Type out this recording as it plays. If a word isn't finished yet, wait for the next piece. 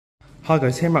Hi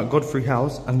guys, here I'm at Godfrey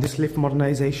House and this lift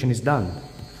modernisation is done.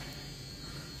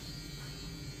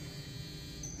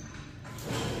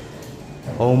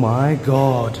 Oh my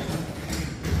god.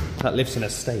 That lift's in a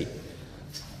state.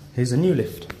 Here's a new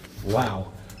lift.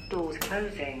 Wow. Doors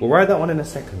closing. We'll ride that one in a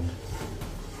second.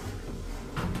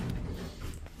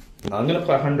 Now, I'm going to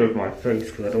put a hand over my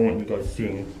face because I don't want you guys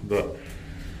seeing, but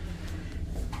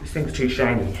this thing's too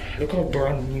shiny. Look how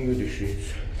brand new this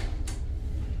is.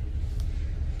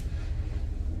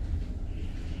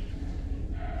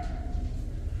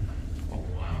 Oh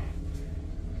wow.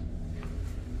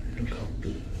 Look how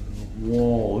big.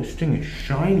 Whoa, this thing is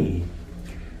shiny.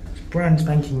 It's brand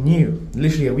spanking new.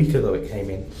 Literally a week ago it came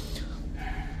in.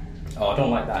 Oh, I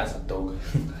don't like that as a dog.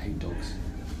 I hate dogs.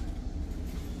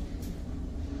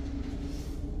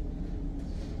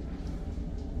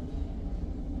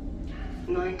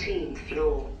 Nineteenth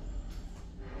floor.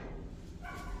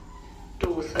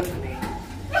 Doors opening.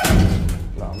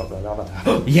 No, I'm not going to allow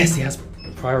that. Yes, he has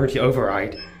priority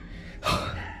override.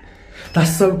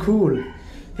 That's so cool.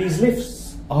 These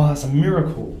lifts, oh, that's a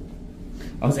miracle.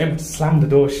 I was able to slam the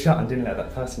door shut and didn't let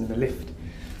that person in the lift.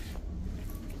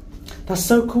 That's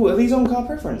so cool. Are these on car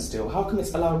preference still? How come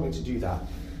it's allowed me to do that?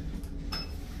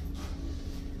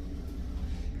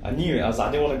 I knew it. I was like,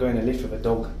 I didn't want to go in a lift with a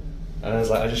dog. And I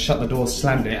was like, I just shut the door,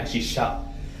 slammed it, actually shut.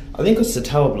 I think it's a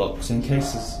tower block, so in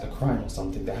case there's a crime or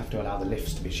something, they have to allow the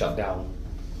lifts to be shut down.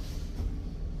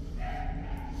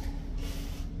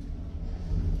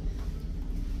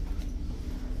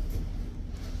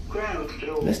 Ground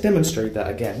floor. Let's demonstrate that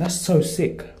again. That's so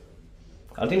sick.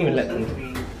 I didn't even let them.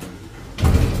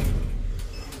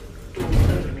 Doors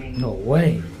opening. No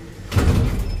way.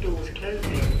 Doors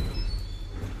closing.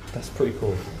 That's pretty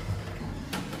cool.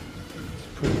 It's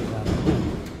pretty damn cool.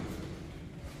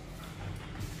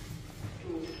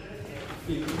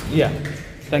 Yeah.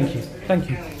 Thank you. Thank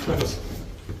you.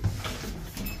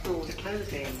 Doors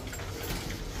closing.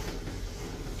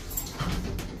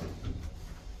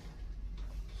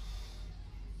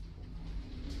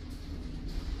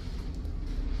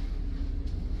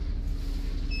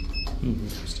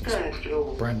 Interesting. Third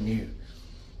floor. Brand new.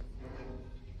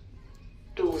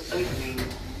 Doors opening.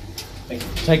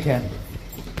 Take care.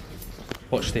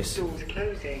 Watch this. Doors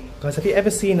closing. Guys, have you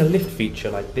ever seen a lift feature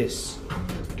like this?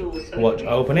 Doors opening. Watch, I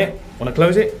open it. Want to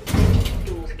close it?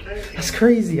 Doors closing. That's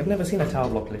crazy. I've never seen a tower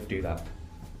block lift do that.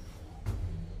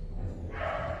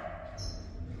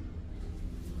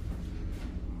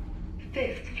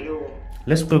 Fifth floor.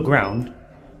 Let's go ground.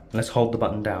 And let's hold the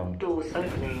button down. Doors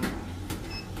opening.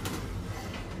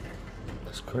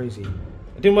 That's crazy.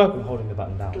 It didn't work with holding the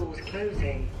button down. Doors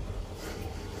closing.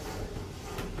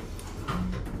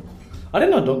 I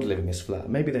didn't know dogs live in this flat.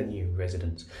 Maybe they're new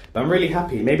residents. But I'm really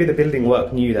happy. Maybe the building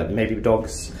work knew that maybe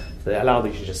dogs, they allow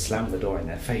these to just slam the door in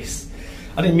their face.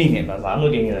 I didn't mean it, but I was like, I'm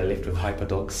not getting in a lift with hyper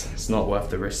dogs. It's not worth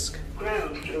the risk.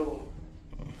 Ground floor.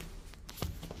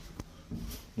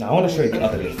 Now I want to show you the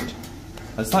other lift.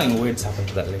 And something weird's happened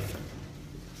to that lift.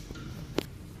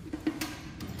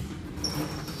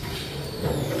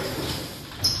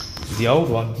 The old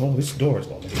one. Oh, this door is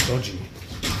not really dodgy.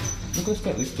 Look, let's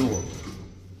get this door.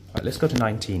 Right, let's go to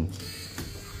 19.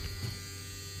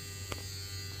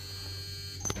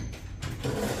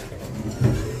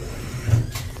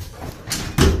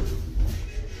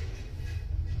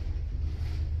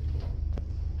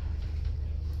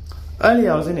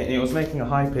 Earlier I was in it and it was making a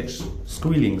high-pitched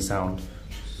squealing sound.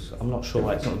 So I'm not sure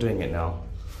why it's not doing it now.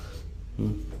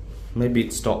 Maybe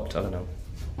it stopped, I don't know.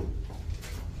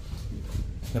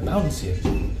 They're bouncier.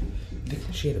 They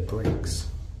can share the brakes.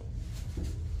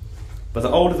 But the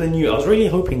older the new, I was really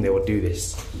hoping they would do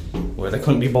this, where they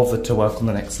couldn't be bothered to work on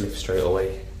the next lift straight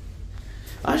away.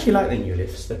 I actually like the new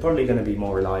lifts, they're probably going to be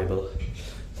more reliable.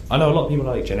 I know a lot of people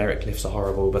like generic lifts are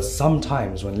horrible, but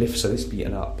sometimes when lifts are this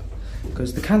beaten up,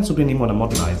 because the council didn't even want to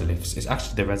modernise the lifts, it's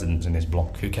actually the residents in this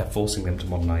block who kept forcing them to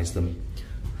modernise them.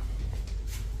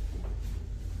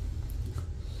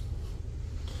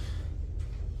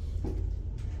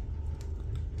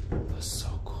 That's so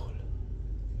cool.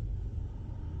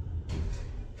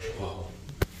 Whoa.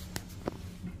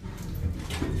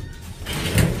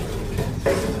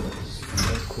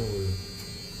 So cool.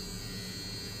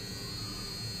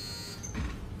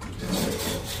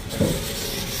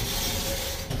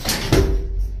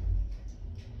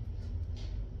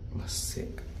 That's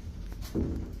sick.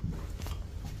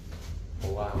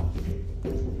 Wow.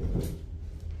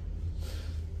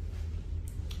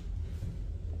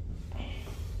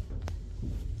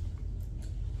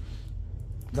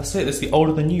 That's it, that's the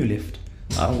older the new lift.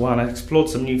 When I explored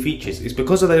some new features, it's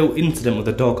because of the little incident with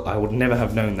the dog, I would never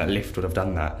have known that lift would have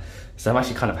done that. So I'm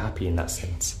actually kind of happy in that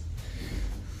sense.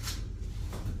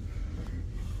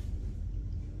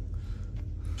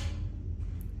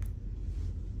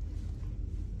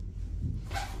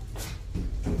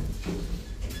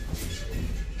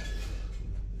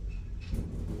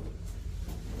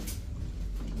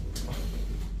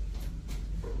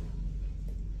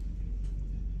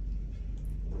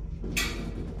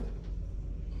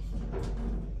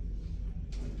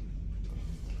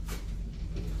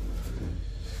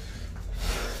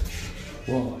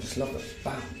 Whoa, I just love the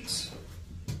bounce.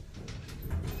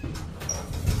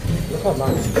 Look how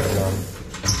nice it's done.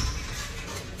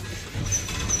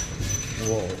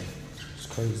 Whoa, it's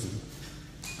crazy.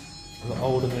 The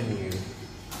old and the new.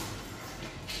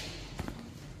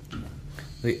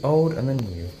 The old and the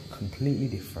new, completely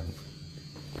different.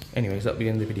 Anyways, that'll be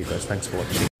the end of the video, guys. Thanks for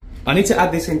watching. I need to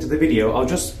add this into the video. I was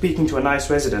just speaking to a nice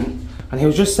resident, and he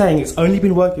was just saying it's only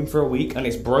been working for a week and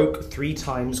it's broke 3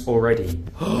 times already.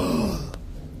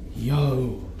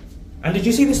 Yo. And did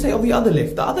you see the state of the other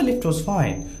lift? The other lift was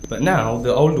fine, but now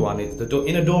the old one, the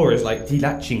inner door is like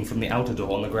delatching from the outer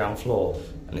door on the ground floor,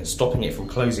 and it's stopping it from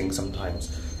closing sometimes.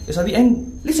 It's at the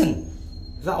end. Listen,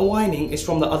 that whining is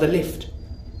from the other lift.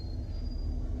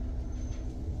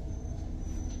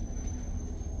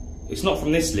 It's not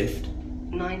from this lift.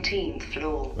 19th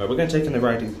floor. Right, we're going to take in the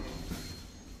riding.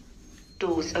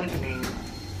 Doors opening.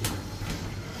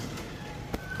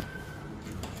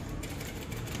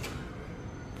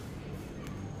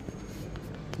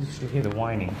 You should hear the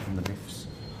whining from the lifts.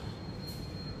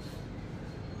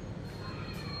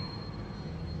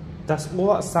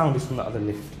 All that sound is from the other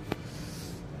lift.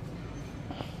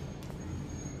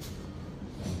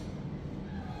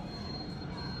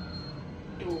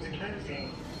 Doors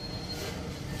closing.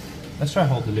 Let's try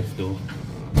and hold the lift door.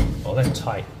 Oh, they're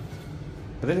tight.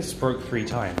 But they just broke 3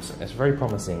 times. It's very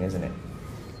promising, isn't it?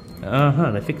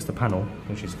 They fixed the panel,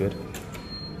 which is good.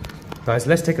 Guys,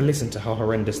 let's take a listen to how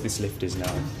horrendous this lift is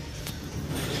now.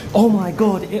 Oh my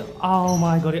god, it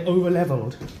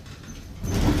over-leveled.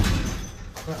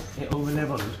 Crap, it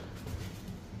over-leveled.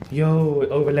 Yo, it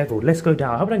over-leveled. Let's go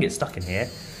down. I hope I don't get stuck in here.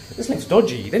 This lift's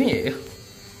dodgy, isn't it?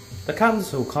 The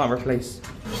council can't replace.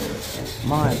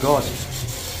 My god.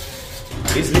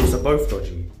 These lifts are both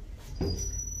dodgy.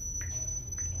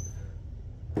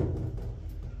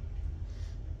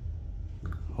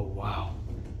 Oh wow.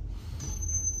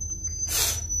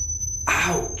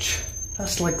 Ouch!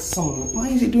 That's like someone. Why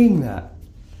is it doing that?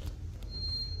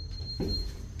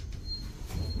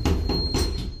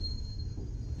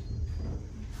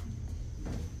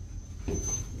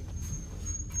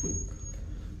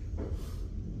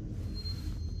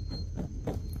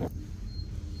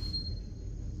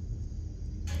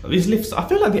 These lifts, I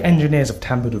feel like the engineers have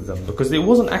tampered with them because it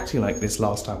wasn't acting like this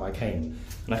last time I came.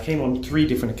 And I came on 3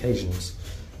 different occasions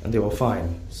and they were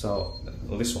fine. So,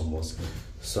 well, this one was.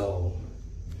 So,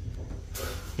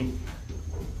 I'm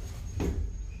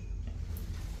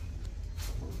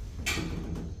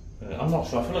not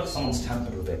sure. I feel like someone's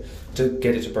tampered with it to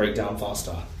get it to break down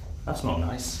faster. That's not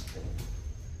nice.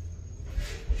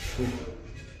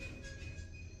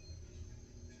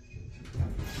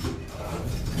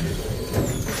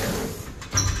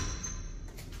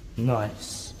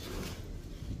 Nice.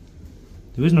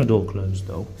 There is no door closed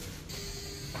though.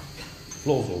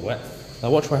 Floors all wet. Now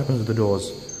watch what happens with the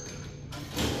doors.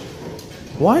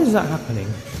 Why is that happening?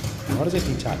 Why does it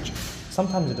detach?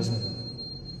 Sometimes it doesn't even.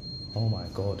 Oh my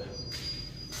god.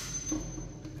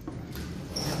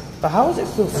 But how is it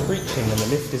still screeching when the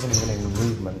lift isn't even in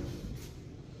movement?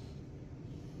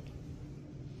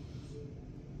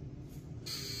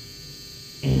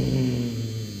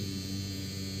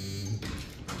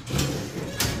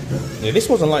 Yeah, this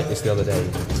wasn't like this the other day.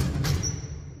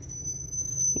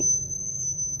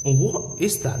 What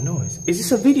is that noise? Is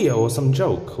this a video or some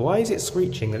joke? Why is it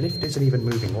screeching? The lift isn't even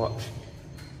moving, watch.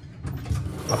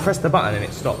 I press the button and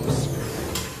it stops.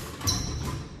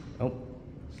 Oh.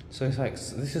 So it's like,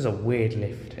 this is a weird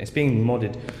lift. It's being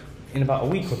modded. In about a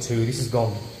week or 2, this is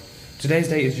gone. Today's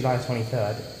date is July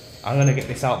 23rd. I'm gonna get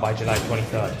this out by July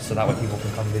 23rd, so that way people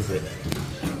can come visit.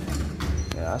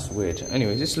 Yeah, that's weird.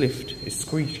 Anyways, this lift is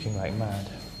screeching like mad.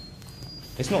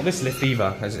 It's not this lift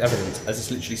either, as evident, as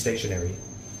it's literally stationary.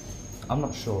 I'm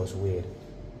not sure, it's weird.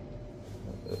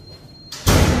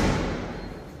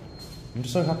 I'm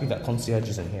just so happy that concierge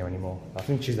isn't here anymore. I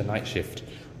think she's the night shift.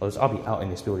 Otherwise, I'll be out in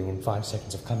this building in 5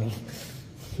 seconds of coming.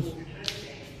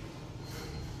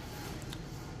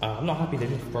 I'm not happy the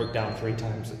lift broke down 3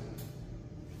 times.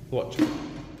 Watch. The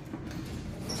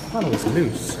panel is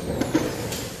loose.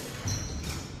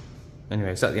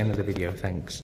 Anyway, it's at the end of the video, thanks.